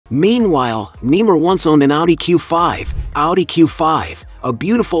Meanwhile, Neymar once owned an Audi Q5, a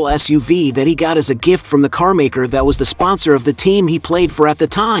beautiful SUV that he got as a gift from the carmaker that was the sponsor of the team he played for at the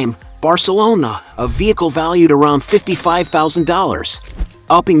time, Barcelona, a vehicle valued around $55,000.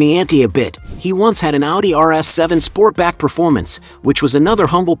 Upping the ante a bit, he once had an Audi RS7 Sportback Performance, which was another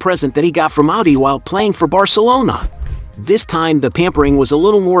humble present that he got from Audi while playing for Barcelona. This time the pampering was a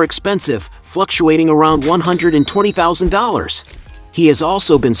little more expensive, fluctuating around $120,000. He has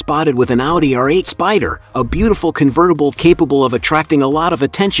also been spotted with an Audi R8 Spider, a beautiful convertible capable of attracting a lot of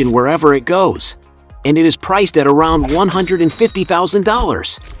attention wherever it goes. And it is priced at around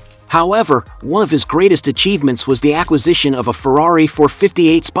 $150,000. However, one of his greatest achievements was the acquisition of a Ferrari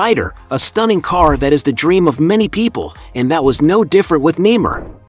 458 Spider, a stunning car that is the dream of many people, and that was no different with Neymar.